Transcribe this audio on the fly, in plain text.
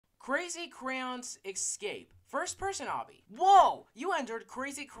Crazy Crayons Escape. First person obby. Whoa! You entered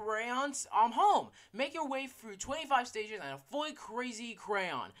Crazy Crayons home. Make your way through 25 stages and a fully crazy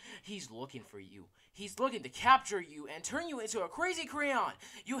crayon. He's looking for you. He's looking to capture you and turn you into a crazy crayon.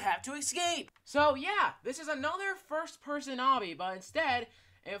 You have to escape. So yeah, this is another first person obby, but instead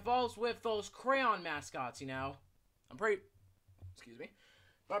it involves with those crayon mascots, you know. Excuse me.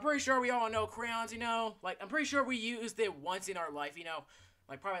 But I'm pretty sure we all know crayons, you know. Like, I'm pretty sure we used it once in our life, you know.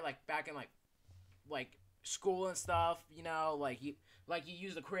 Like, probably like back in like school and stuff, you know. Like you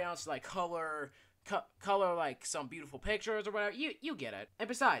use the crayons to like color like some beautiful pictures or whatever. You get it. And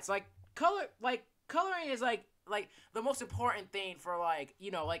besides, coloring is like the most important thing for like,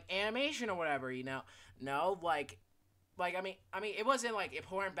 you know, like animation or whatever, you know. No, I mean, it wasn't like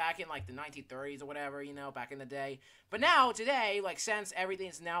important back in like the 1930s or whatever, you know, back in the day. But now, today, like, since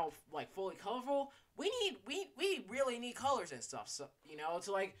everything's now like fully colorful, we really need colors and stuff. So, you know,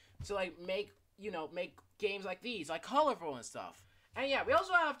 to make games like these like colorful and stuff. And yeah, we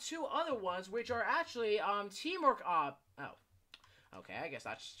also have two other ones which are actually teamwork okay, I guess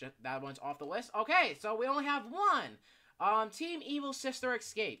that one's off the list. Okay, so we only have one. Team Evil Sister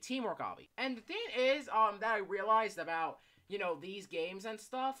Escape, Teamwork Obby. And the thing is, that I realized about, you know, these games and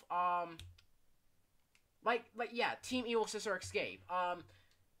stuff, yeah, Team Evil Sister Escape,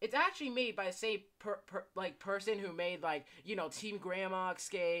 it's actually made by the same person who made, like, you know, Team Grandma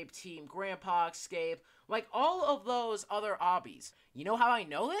Escape, Team Grandpa Escape, like, all of those other obbies. You know how I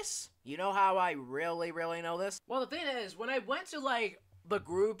know this? You know how I really, really know this? Well, the thing is, when I went to, like, the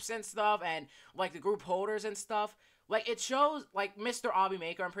groups and stuff, and, like, the group holders and stuff, like, it shows, like, Mr. Obby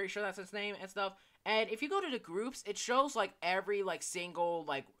Maker, I'm pretty sure that's his name and stuff, and if you go to the groups, it shows, like, every, like, single,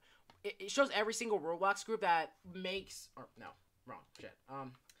 like, it shows every single Roblox group that makes, or, no, wrong, shit,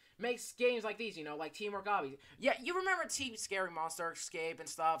 makes games like these, you know, like Teamwork Obby. Yeah, you remember Team Scary Monster Escape and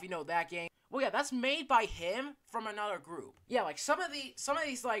stuff, you know, that game. Well, yeah, that's made by him from another group. Yeah, like, some of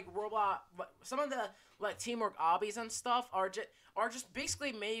these, like, Roblox, some of the, like, Teamwork Obbies and stuff are just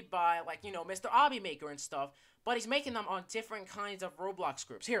basically made by, like, you know, Mr. Obby Maker and stuff, but he's making them on different kinds of Roblox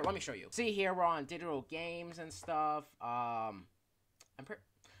groups. Here, let me show you. See, here, we're on digital games and stuff, okay,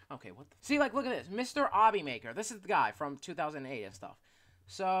 what the... See, like, look at this, Mr. Obby Maker. This is the guy from 2008 and stuff.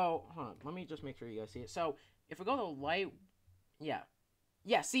 So, hold on, let me just make sure you guys see it. So, if we go to light, yeah,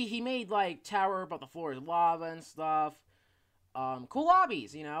 see, he made, like, tower, but the floor is lava and stuff. Cool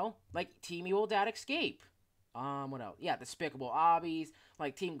obbies, you know, like Team Evil Dad Escape. What else? Yeah, Despicable Obbies,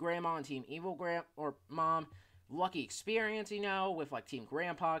 like Team Grandma and Team Evil Mom. Lucky Experience, you know, with, like, Team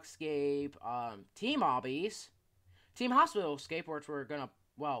Grandpa Escape. Team Obbies. Team Hospital Escape, which we're gonna,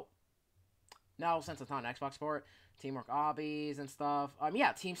 well, now since it's not an Xbox port. Teamwork Obbies and stuff.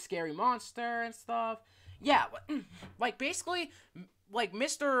 Yeah, Team Scary Monster and stuff. Yeah, like, basically, like,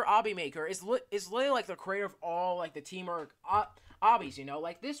 Mr. Obby Maker is literally, like, the creator of all, like, the Teamwork Obbies, you know?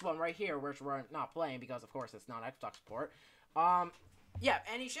 Like, this one right here, which we're not playing because, of course, it's not Xbox support. Yeah,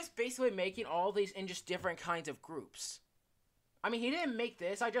 and he's just basically making all these in just different kinds of groups. I mean, he didn't make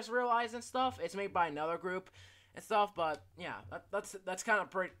this, I just realized and stuff. It's made by another group and stuff, but yeah, that's kind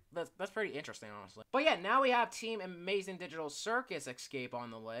of pretty, that's pretty interesting, honestly. But yeah, now we have Team Amazing Digital Circus Escape on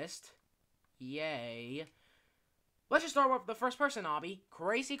the list. Yay. Let's just start with the first person obby,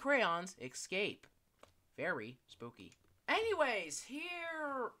 Crazy Crayons Escape. Very spooky. Anyways,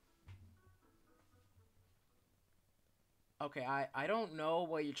 here... Okay, I don't know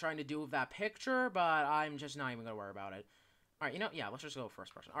what you're trying to do with that picture, but I'm just not even gonna worry about it. Alright, you know, yeah, let's just go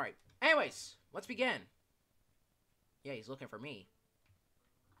first person. Alright, anyways, let's begin. Yeah, he's looking for me.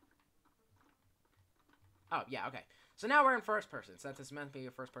 Oh, yeah, okay. So now we're in first person, since it's meant to be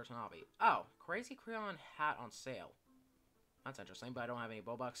a first person hobby. Oh, Crazy Crayon hat on sale. That's interesting, but I don't have any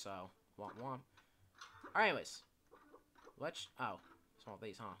Robux, so womp womp. Alright, anyways. Let's, oh, it's one of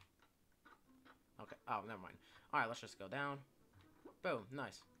these, huh? Okay, oh, never mind. Alright, let's just go down. Boom,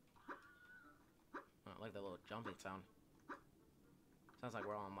 nice. Oh, I like that little jumping sound. Sounds like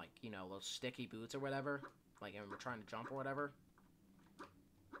we're on, like, you know, those sticky boots or whatever. Like, and we're trying to jump or whatever.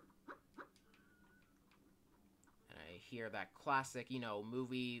 And I hear that classic, you know,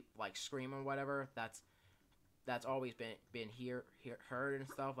 movie, like, scream or whatever. That's always been heard and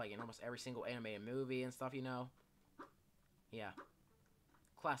stuff, like, in almost every single animated movie and stuff, you know. Yeah.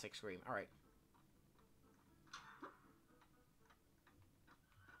 Classic scream. Alright.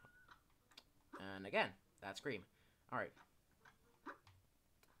 And again, that scream. Alright.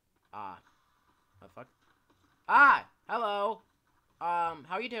 What the fuck? Ah! Hello!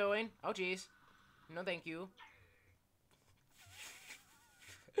 How you doing? Oh, jeez. No, thank you.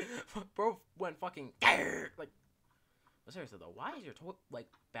 Bro went fucking... Like... But seriously though, why is your like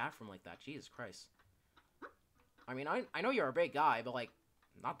bathroom like that? Jesus Christ. I mean, I know you're a big guy, but like,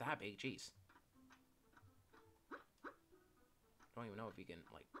 not that big. Jeez. Don't even know if you can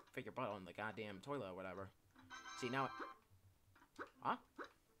like fit your butt on the goddamn toilet or whatever. See now. Huh?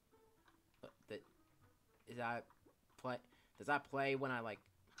 Is that play? Does that play when I like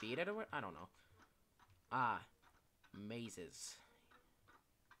beat it or what? I don't know. Ah, mazes.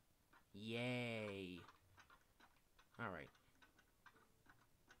 Yay. Alright.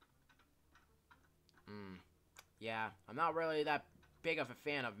 Yeah, I'm not really that big of a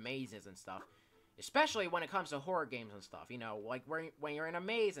fan of mazes and stuff. Especially when it comes to horror games and stuff, you know, like when you're in a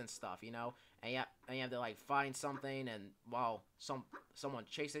maze and stuff, you know, and you have to like find something, and while someone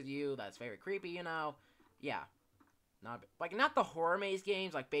chases you, that's very creepy, you know. Yeah, not the horror maze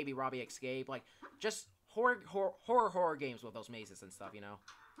games like Baby Robbie Escape, like just horror games with those mazes and stuff, you know.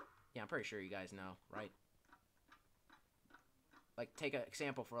 Yeah, I'm pretty sure you guys know, right? Like take an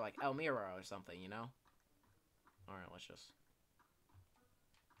example for like Elmira or something, you know. All right, let's just.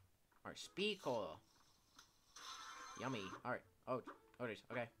 Alright, speed cola. Yummy. Alright. Oh, geez.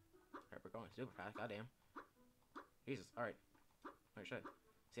 Okay. Alright, we're going super fast. Goddamn. Jesus. Alright. Alright, shit.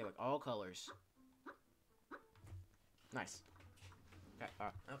 See, like, all colors. Nice. Okay,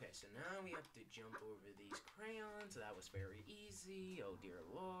 okay, so now we have to jump over these crayons. That was very easy. Oh, dear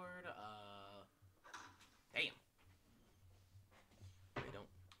lord. Damn.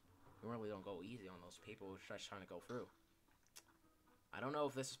 We really don't go easy on those people who are just trying to go through. I don't know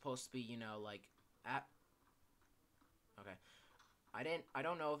if this is supposed to be, you know, like, okay. I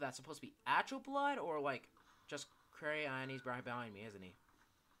don't know if that's supposed to be actual blood or, like, just crayon. He's right behind me, isn't he?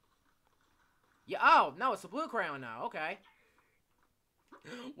 Yeah, oh, no, it's the blue crayon now. Okay.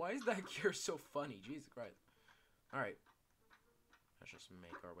 Why is that gear so funny? Jesus Christ. Alright. Let's just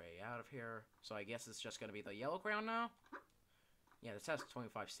make our way out of here. So I guess it's just going to be the yellow crayon now? Yeah, this has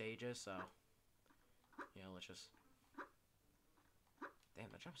 25 stages, so. Yeah, let's just. Damn,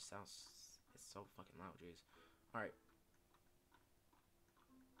 that jump sounds. It's so fucking loud, jeez. Alright.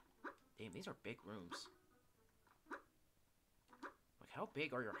 Damn, these are big rooms. Like, how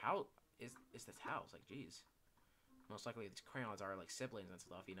big are your house? Is this house? Like, jeez. Most likely these crayons are like siblings and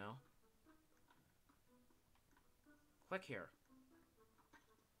stuff, you know? Click here.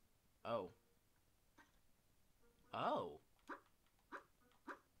 Oh. Oh.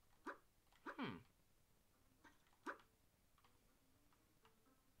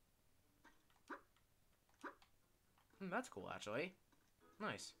 That's cool, actually.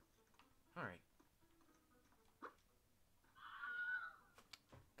 Nice. Alright.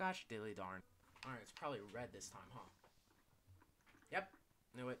 Gosh dilly darn. Alright, it's probably red this time, huh? Yep.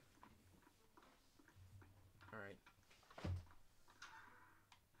 Knew it. Alright.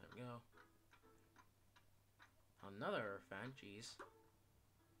 There we go. Another fan, jeez.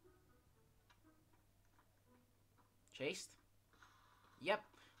 Chased? Yep.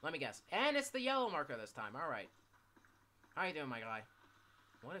 Let me guess. And it's the yellow marker this time. Alright. How you doing, my guy?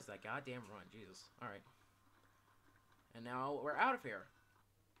 What is that goddamn run? Jesus. Alright. And now we're out of here.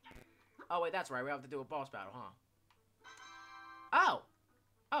 Oh, wait, that's right. We have to do a boss battle, huh? Oh!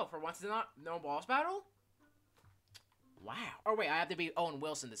 Oh, for once, not no boss battle? Wow. Oh, wait, I have to be Owen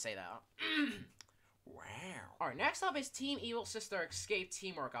Wilson to say that. Wow. Alright, next up is Team Evil Sister Escape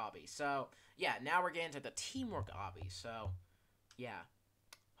Teamwork Obby. So, yeah, now we're getting to the Teamwork Obby. So, yeah.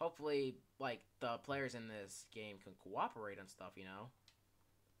 Hopefully, like, the players in this game can cooperate and stuff, you know?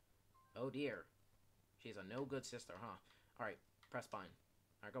 Oh, dear. She's a no-good sister, huh? Alright, press button.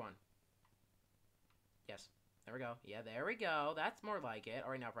 Alright, go on. Yes. There we go. Yeah, there we go. That's more like it.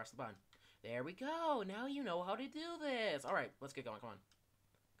 Alright, now press the button. There we go. Now you know how to do this. Alright, let's get going. Come on.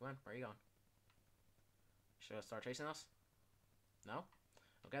 Come on. Where are you going? Should I start chasing us? No?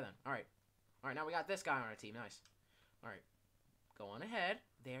 Okay, then. Alright. Alright, now we got this guy on our team. Nice. Alright. Go on ahead.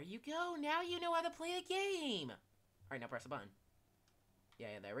 There you go. Now you know how to play the game. Alright, now press the button. Yeah,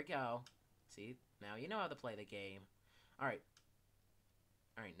 there we go. See? Now you know how to play the game. Alright.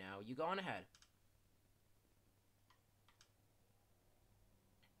 Alright, now you go on ahead.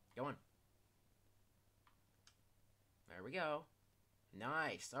 Go on. There we go.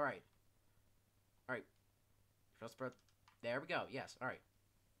 Nice. Alright. Alright. There we go. Yes. Alright.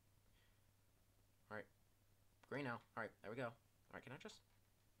 Alright. Green now. Alright. There we go. Alright, can I just...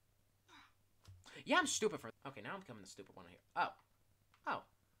 Yeah, I'm stupid for... Okay, now I'm becoming the stupid one here. Oh. Oh.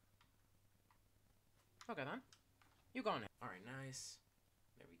 Okay, then. You go on. Alright, nice.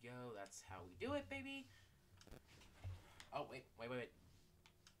 There we go. That's how we do it, baby. Oh, wait.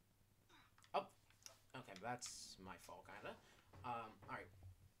 Oh. Okay, that's my fault, kinda. Alright.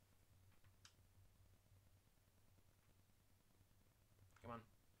 Come on.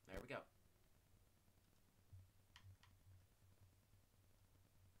 There we go.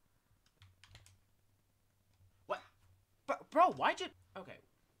 What? Bro, why'd you... Okay.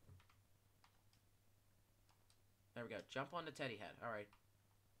 There we go. Jump on the teddy head. Alright.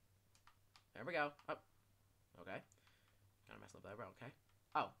 There we go. Up. Okay. Kinda messed up that, bro. Okay.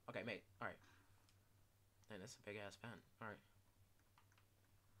 Oh, okay, mate. Alright. Man, that's a big-ass pen. Alright.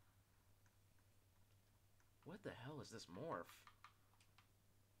 What the hell is this morph?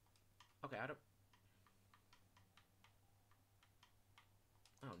 Okay, I don't...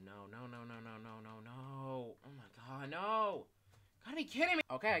 Oh, no, no, no, no, no, no, no, no. Oh, my God, no. Gotta be kidding me.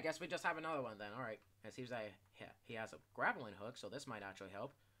 Okay, I guess we just have another one then. Alright. It seems like he has a grappling hook, so this might actually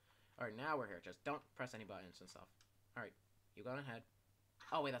help. Alright, now we're here. Just don't press any buttons and stuff. Alright, you go ahead.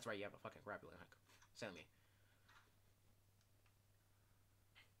 Oh, wait, that's right. You have a fucking grappling hook. Send me.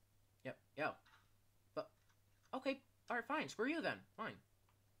 Yep, yo. But, okay. Alright, fine. Screw you then. Fine.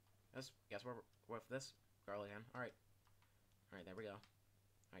 Guess we're with this girl again. Alright. Alright, there we go.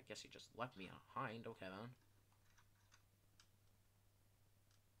 I guess you just left me behind. Okay, then.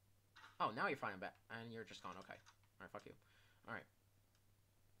 Oh, now you're fine back. And you're just gone. Okay. Alright, fuck you. Alright.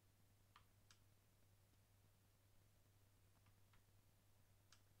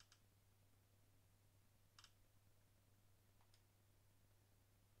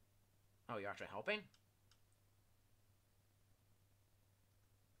 Oh, you're actually helping?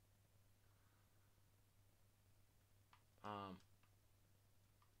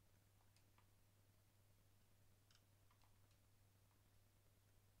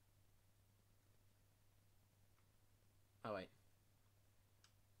 Oh, wait.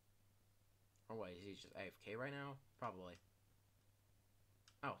 Or wait, is he just AFK right now? Probably.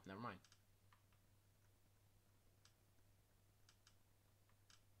 Oh, never mind.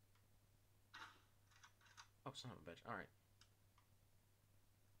 Oh, son of a bitch. Alright.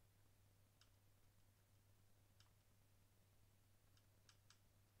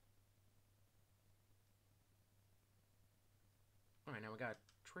 Alright, now we got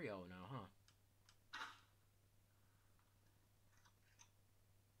trio now, huh?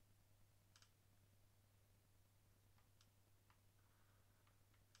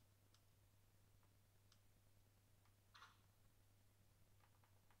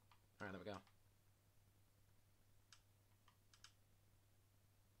 Alright, there we go.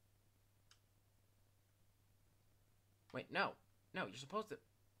 Wait, no. No, you're supposed to...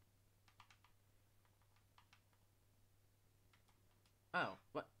 Oh,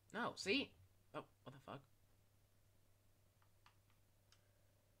 what? No, see? Oh, what the fuck?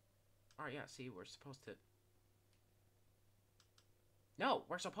 Alright, yeah, see, we're supposed to... No,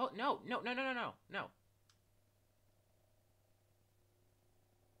 we're supposed... No, no, no, no, no, no, no.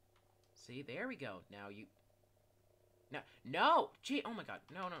 See, there we go. Now you... No, no! Gee, oh my god.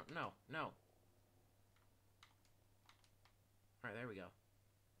 No, no, no, no. Alright, there we go.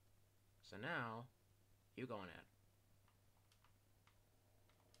 So now, you go on in.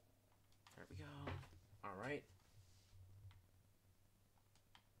 There we go. Alright.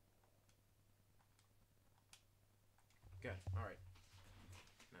 Good, alright.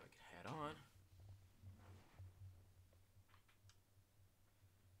 Now we can head on.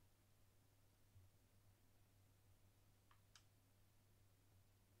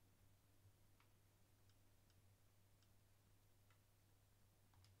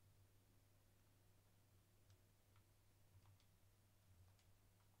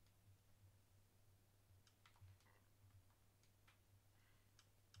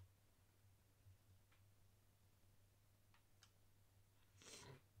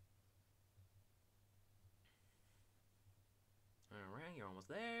 Alright, you're almost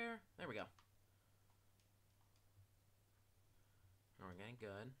there. There we go. We're getting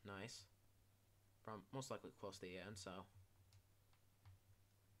good. Nice. From most likely close to the end, so.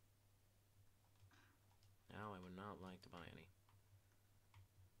 Now I would not like to buy any.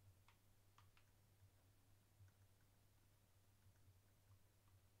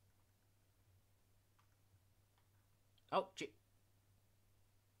 Oh, gee.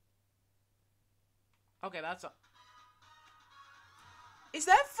 Okay, that's a... Is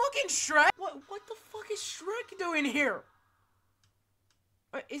that fucking Shrek? What the fuck is Shrek doing here?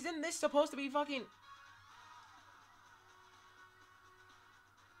 Isn't this supposed to be fucking...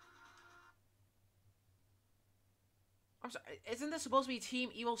 I'm sorry, isn't this supposed to be Team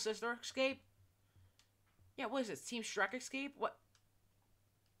Evil Sister Escape? Yeah, what is this? Team Shrek Escape? What?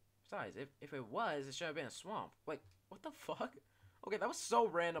 Besides, if it was, it should have been a swamp. Like, what the fuck? Okay, that was so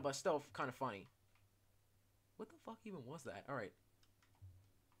random, but still kind of funny. What the fuck even was that? Alright.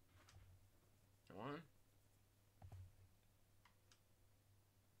 Come on.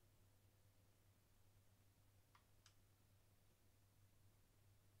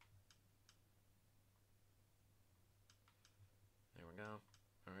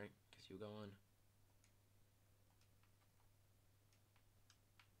 You go on.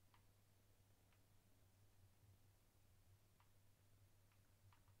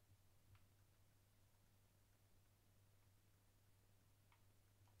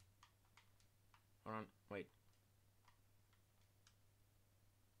 Hold on. Wait.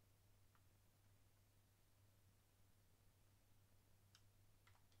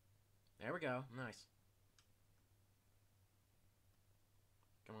 There we go. Nice.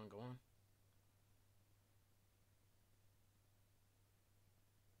 Come on, go on.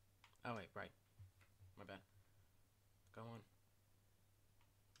 Oh, wait, right. My bad. Go on.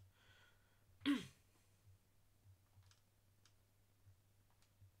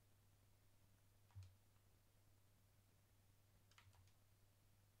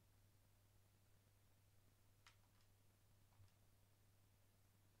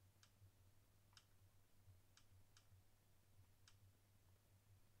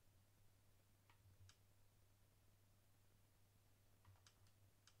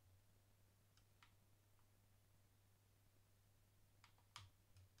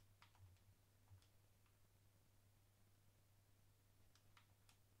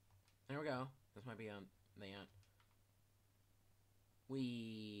 There we go. This might be on the end.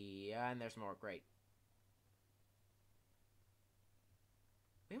 And there's more. Great.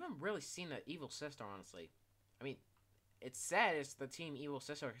 We haven't really seen the evil sister, honestly. I mean, it says the team evil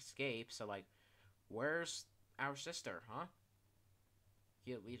sister escaped, so, like, where's our sister, huh?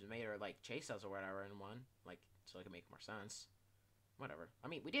 He at least made her, like, chase us or whatever in one. Like, so it can make more sense. Whatever. I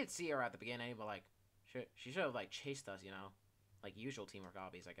mean, we did see her at the beginning, but, like, she should have, like, chased us, you know? Like, usual teamwork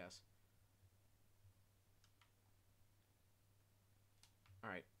hobbies, I guess.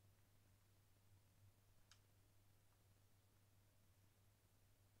 Alright.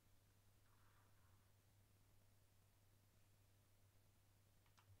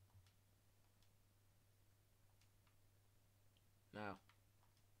 No.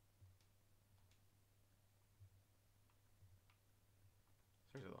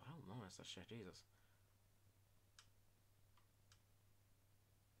 Seriously, how long is that shit? Jesus.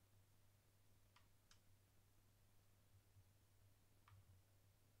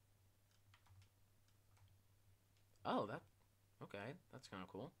 Oh, that... Okay, that's kind of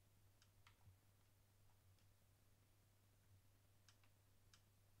cool.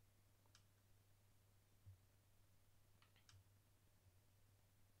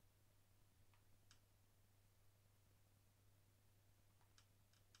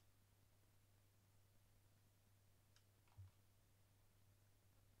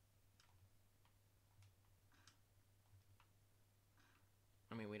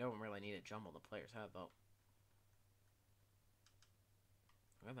 I mean, we don't really need to jumble the player's head, though.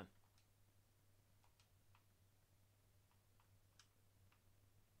 Okay, then.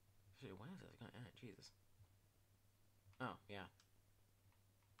 Shit, when is this gonna end? Jesus. Oh, yeah.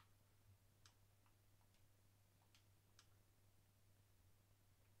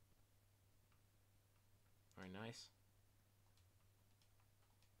 Very nice.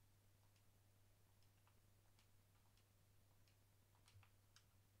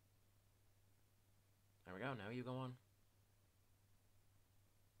 There we go. Now you go on.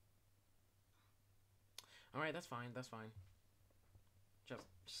 Alright, that's fine. That's fine. Just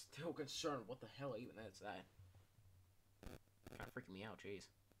still concerned. What the hell even is that? Kind of freaking me out. Jeez.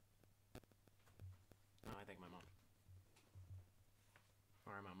 Oh, I think my mom.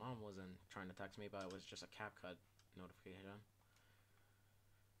 Alright, my mom wasn't trying to text me, but it was just a CapCut notification.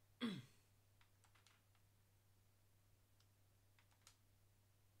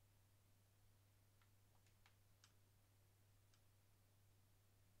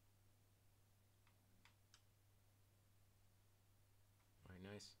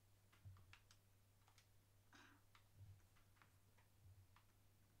 Very nice.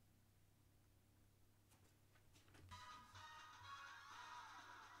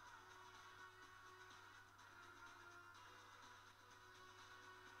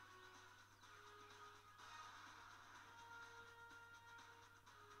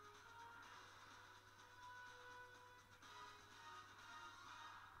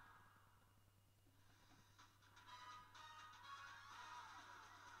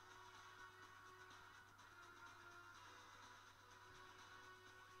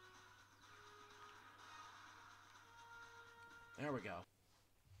 There we go.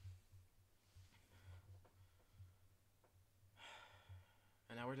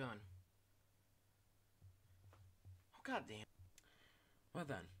 And now we're done. Oh, god damn. Well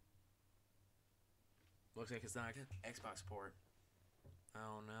then. Looks like it's not Xbox port.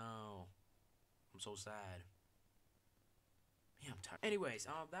 Oh no. I'm so sad. Yeah, I'm tired. Anyways,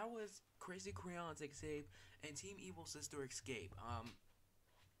 that was Crazy Crayons Escape and Team Evil Sister Escape.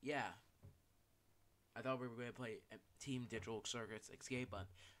 Yeah. I thought we were gonna play Team Digital Circuits Escape, but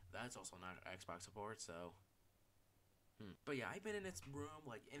that's also not Xbox support, so. But yeah, I've been in its room,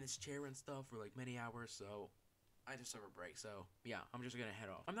 like in its chair and stuff, for like many hours, so I deserve a break. So yeah, I'm just gonna head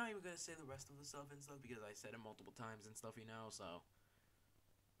off. I'm not even gonna say the rest of the stuff and stuff because I said it multiple times and stuff, So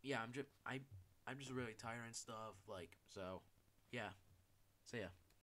yeah, I'm just really tired and stuff, like, so yeah. So yeah.